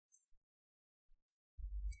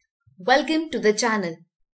Welcome to the channel.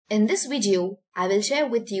 In this video, I will share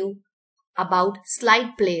with you about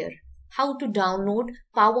SlidePlayer, how to download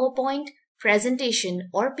PowerPoint presentation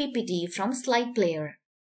or PPT from SlidePlayer.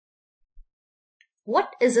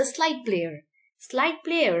 What is a SlidePlayer?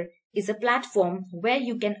 SlidePlayer is a platform where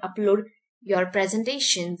you can upload your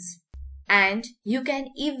presentations and you can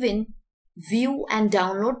even view and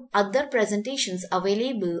download other presentations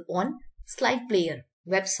available on SlidePlayer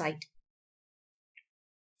website.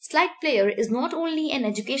 SlidePlayer is not only an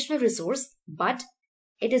educational resource, but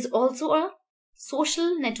it is also a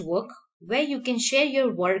social network where you can share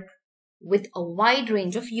your work with a wide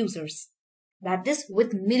range of users. That is,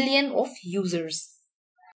 with millions of users.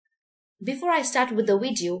 Before I start with the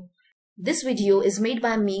video, this video is made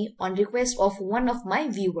by me on request of one of my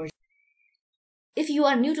viewers. If you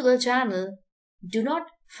are new to the channel, do not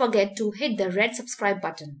forget to hit the red subscribe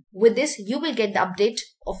button. With this, you will get the update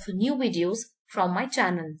of new videos from my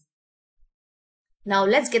channel. Now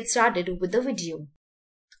let's get started with the video.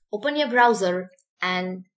 Open your browser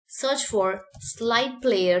and search for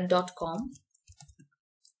slideplayer.com.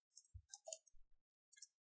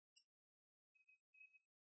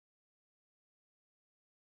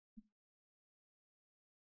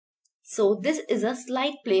 So this is a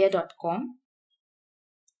slideplayer.com.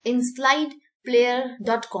 In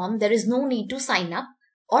slideplayer.com, there is no need to sign up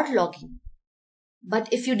or log in.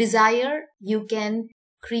 But if you desire, you can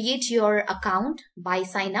create your account by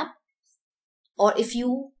sign up, or if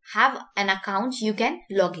you have an account, you can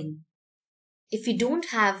log in. If you don't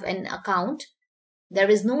have an account,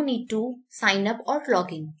 there is no need to sign up or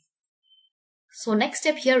log in. So next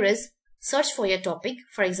step here is search for your topic.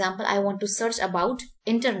 For example, I want to search about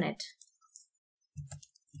internet.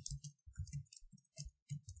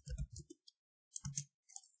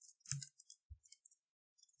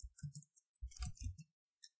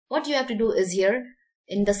 What you have to do is here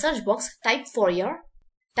in the search box, type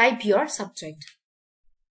your subject.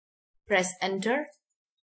 Press enter.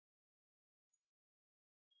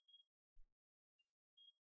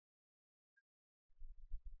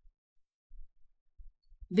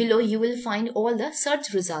 Below you will find all the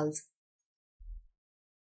search results.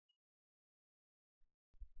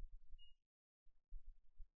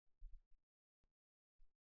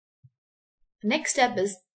 Next step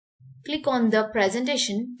is click on the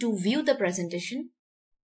presentation to view the presentation.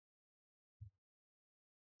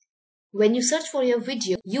 When you search for your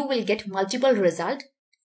video, you will get multiple results.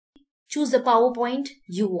 Choose the PowerPoint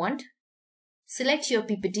you want. Select your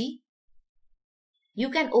PPT. You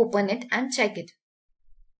can open it and check it.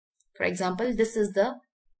 For example, this is the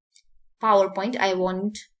PowerPoint I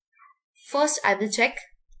want. First, I will check.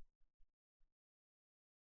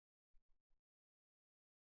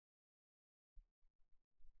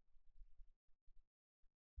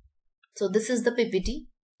 So this is the PPT.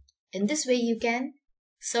 In this way, you can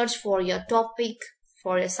search for your topic,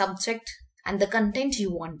 for your subject and the content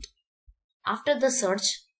you want. After the search,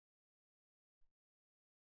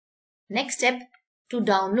 next step to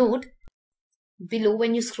download. Below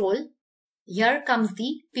when you scroll, here comes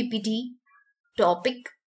the PPT topic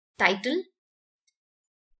title.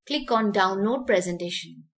 Click on download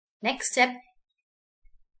presentation. Next step,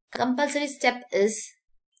 compulsory step is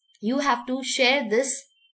you have to share this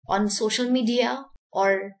on social media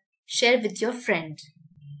or share with your friend.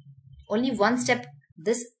 Only one step,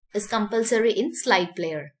 this is compulsory in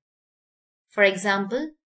SlidePlayer. For example,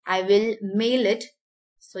 I will mail it.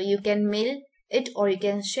 So you can mail it or you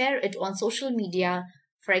can share it on social media.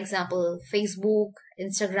 For example, Facebook,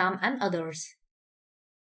 Instagram and others.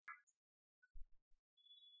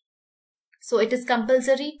 So it is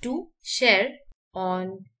compulsory to share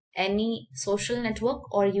on any social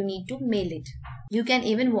network or you need to mail it. You can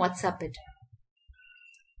even WhatsApp it.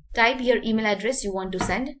 Type your email address you want to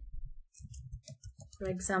send. For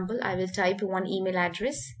example, I will type one email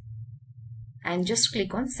address and just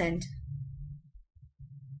click on send.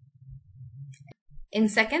 In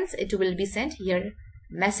seconds, it will be sent. Your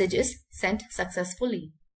message is sent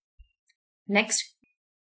successfully. Next,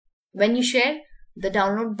 when you share, the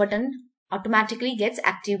download button automatically gets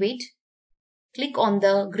activated. Click on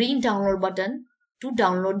the green download button to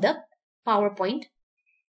download the PowerPoint.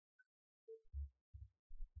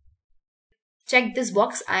 Check this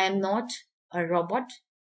box, I am not a robot.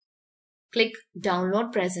 Click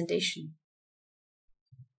download presentation.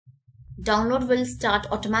 Download will start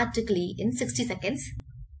automatically in 60 seconds.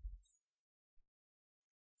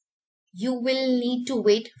 You will need to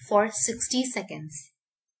wait for 60 seconds.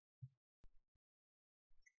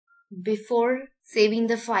 Before saving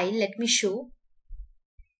the file, let me show.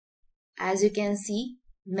 As you can see,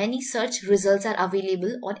 many search results are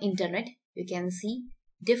available on internet. You can see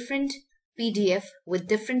different PDF with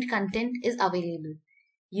different content is available.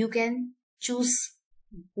 You can choose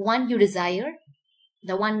one you desire,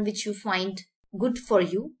 the one which you find good for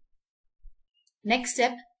you. Next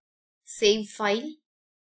step, save file.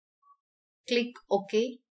 Click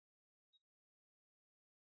OK.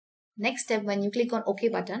 Next step, when you click on OK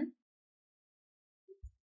button,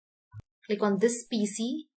 click on this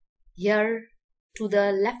PC. Here to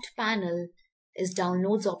the left panel is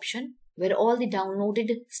downloads option, where all the downloaded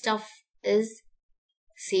stuff is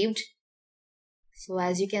saved. So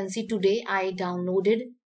as you can see, today I downloaded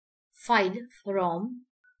file from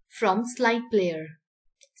SlidePlayer.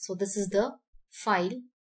 So this is the file,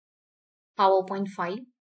 PowerPoint file,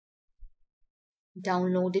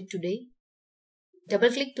 downloaded today. Double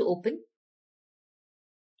click to open.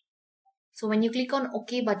 So when you click on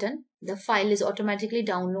OK button, the file is automatically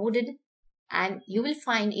downloaded and you will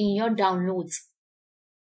find in your downloads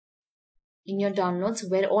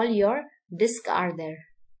where all your disks are there.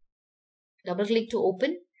 Double click to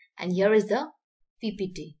open and here is the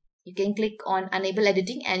PPT. You can click on enable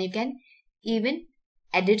editing and you can even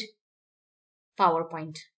edit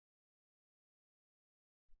PowerPoint.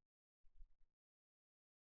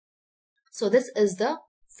 So this is the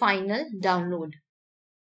final download.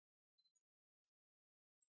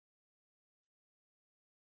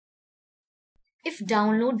 If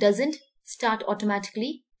download doesn't start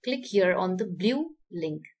automatically, click here on the blue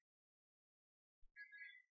link.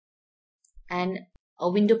 And a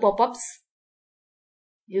window pop-ups.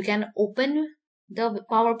 You can open the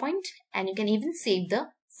PowerPoint and you can even save the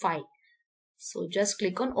file. So just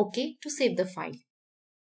click on OK to save the file.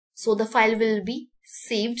 So the file will be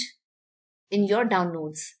saved in your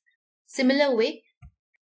downloads. Similar way,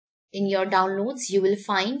 in your downloads you will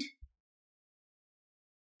find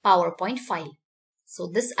PowerPoint file. So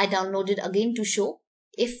this I downloaded again to show.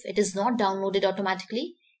 If it is not downloaded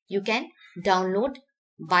automatically, you can download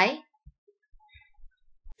by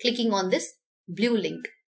clicking on this blue link.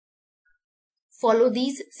 Follow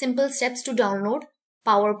these simple steps to download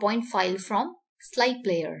PowerPoint file from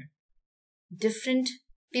SlidePlayer. Different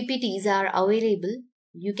PPTs are available.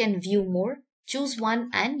 You can view more, choose one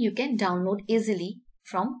and you can download easily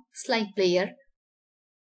from SlidePlayer.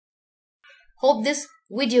 Hope this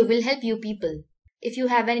video will help you people. If you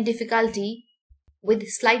have any difficulty with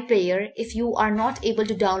SlidePlayer, if you are not able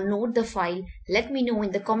to download the file, let me know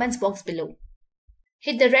in the comments box below.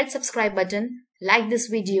 Hit the red subscribe button, like this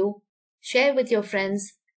video, share with your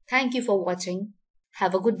friends. Thank you for watching.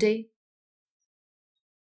 Have a good day.